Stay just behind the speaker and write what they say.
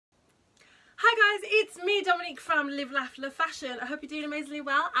Hi guys, it's me Dominique from Live Laugh Love Fashion. I hope you're doing amazingly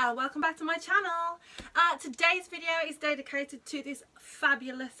well and welcome back to my channel. Today's video is dedicated to this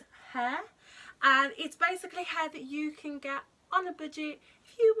fabulous hair, and it's basically hair that you can get on a budget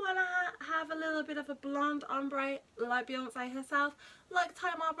if you want to have a little bit of a blonde ombre like Beyoncé herself, like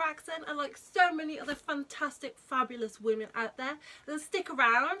Tamar Braxton, and like so many other fantastic fabulous women out there. Then stick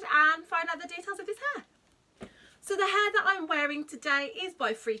around and find out the details of this hair. So the hair that I'm wearing today is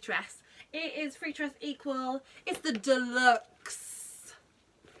by Freetress. It is Freetress Equal. It's the Deluxe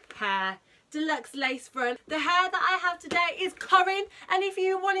hair. Deluxe lace front. The hair that I have today is Corin, and if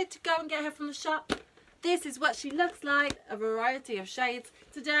you wanted to go and get her from the shop, this is what she looks like. A variety of shades.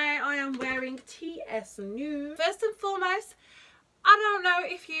 Today I am wearing TS Nude. First and foremost, I don't know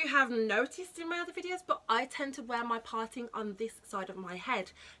if you have noticed in my other videos, but I tend to wear my parting on this side of my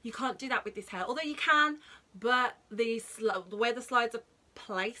head. You can't do that with this hair, although you can, but the way the slides are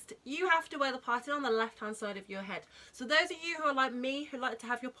placed, you have to wear the parting on the left hand side of your head. So those of you who are like me, who like to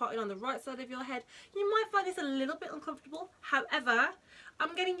have your parting on the right side of your head, you might find this a little bit uncomfortable. However,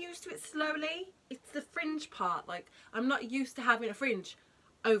 I'm getting used to it slowly. It's the fringe part. Like, I'm not used to having a fringe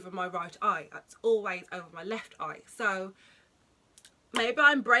over my right eye. It's always over my left eye. So maybe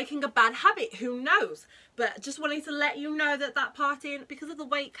I'm breaking a bad habit, who knows? But just wanting to let you know that that parting, because of the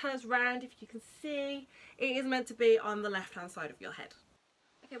way it curves round, if you can see, it is meant to be on the left hand side of your head.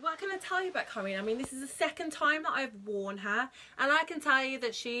 Okay, what can I tell you about Corin? I mean, this is the second time that I've worn her, and I can tell you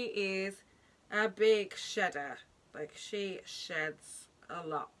that she is a big shedder. Like, she sheds a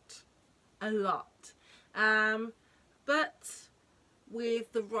lot. A lot. But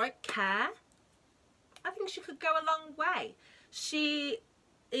with the right care, I think she could go a long way. She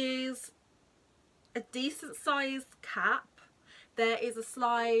is a decent sized cap. There is a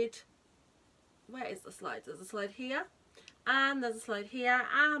slide. Where is the slide? There's a slide here, and there's a slide here,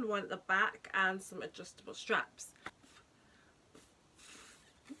 and one at the back, and some adjustable straps.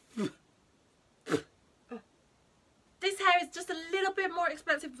 This hair is just a little bit more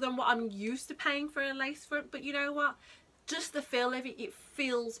expensive than what I'm used to paying for a lace front, but you know what? Just the feel of it,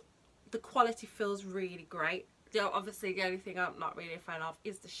 the quality feels really great. You know, obviously the only thing I'm not really a fan of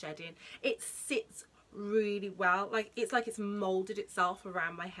is the shedding. It sits really well. It's like it's molded itself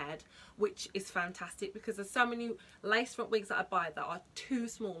around my head, which is fantastic, because there's so many lace front wigs that I buy that are too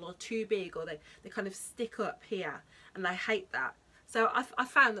small or too big, or they kind of stick up here, and I hate that. So I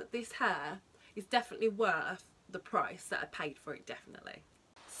found that this hair is definitely worth the price that I paid for it, definitely.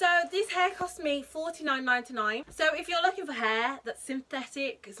 So this hair cost me $49.99. So if you're looking for hair that's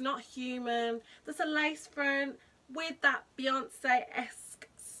synthetic, it's not human, there's a lace front with that Beyonce-esque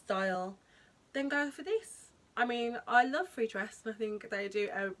style, then go for this. I mean, I love Freetress, and I think they do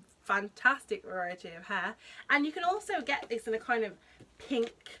a fantastic variety of hair. And you can also get this in a kind of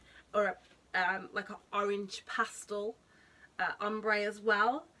pink or like an orange pastel ombre as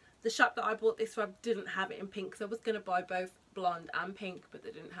well. The shop that I bought this from didn't have it in pink, so I was going to buy both blonde and pink, but they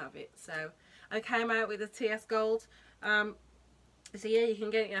didn't have it. So I came out with a TS gold. So yeah, you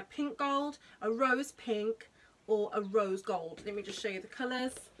can get it in a pink gold, a rose pink, or a rose gold. Let me just show you the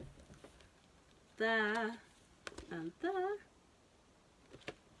colours. There and there.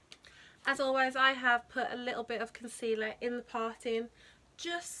 As always, I have put a little bit of concealer in the parting,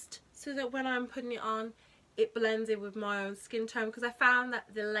 just so that when I'm putting it on, it blends in with my own skin tone, because I found that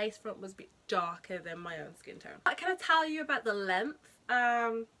the lace front was a bit darker than my own skin tone. What can I tell you about the length?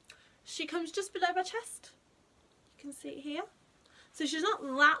 She comes just below my chest. You can see it here. So she's not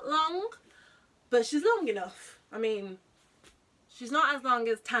that long, but she's long enough. I mean, she's not as long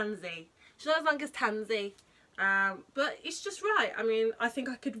as Tansy. She's not as long as Tansy, but it's just right. I mean, I think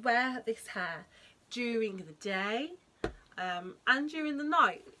I could wear this hair during the day and during the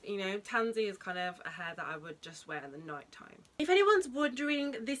night. You know, Tansy is kind of a hair that I would just wear in the night time. If anyone's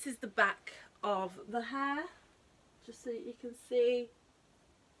wondering, this is the back of the hair, just so you can see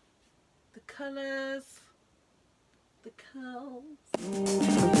the colours, the curls.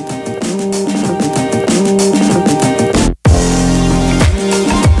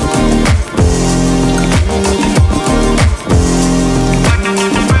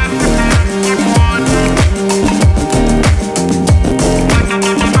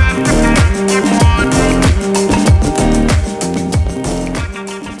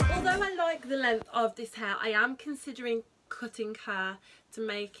 Of this hair, I am considering cutting her to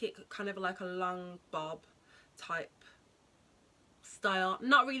make it kind of like a long bob type style.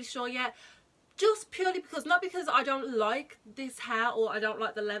 Not really sure yet, just purely because, not because I don't like this hair or I don't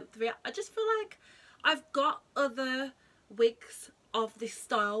like the length of it. I just feel like I've got other wigs of this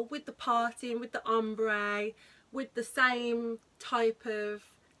style, with the parting, with the ombre, with the same type of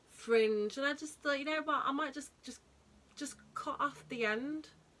fringe, and I just thought, you know what, I might just cut off the end.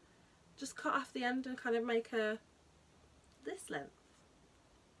 Just cut off the end and kind of make her this length.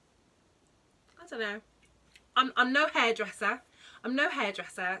 I don't know. I'm no hairdresser. I'm no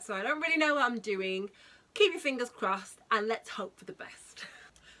hairdresser, so I don't really know what I'm doing. Keep your fingers crossed and let's hope for the best.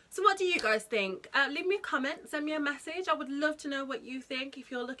 So what do you guys think? Leave me a comment, send me a message. I would love to know what you think. If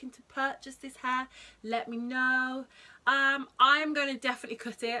you're looking to purchase this hair, let me know. I'm going to definitely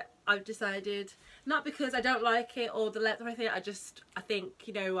cut it. I've decided, not because I don't like it or the length or anything. I think,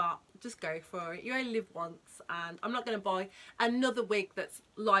 you know what, just go for it. You only live once, and I'm not going to buy another wig that's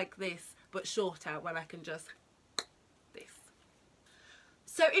like this but shorter when I can just this.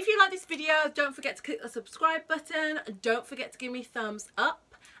 So if you like this video, don't forget to click the subscribe button. Don't forget to give me thumbs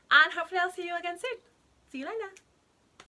up. And hopefully I'll see you again soon. See you later.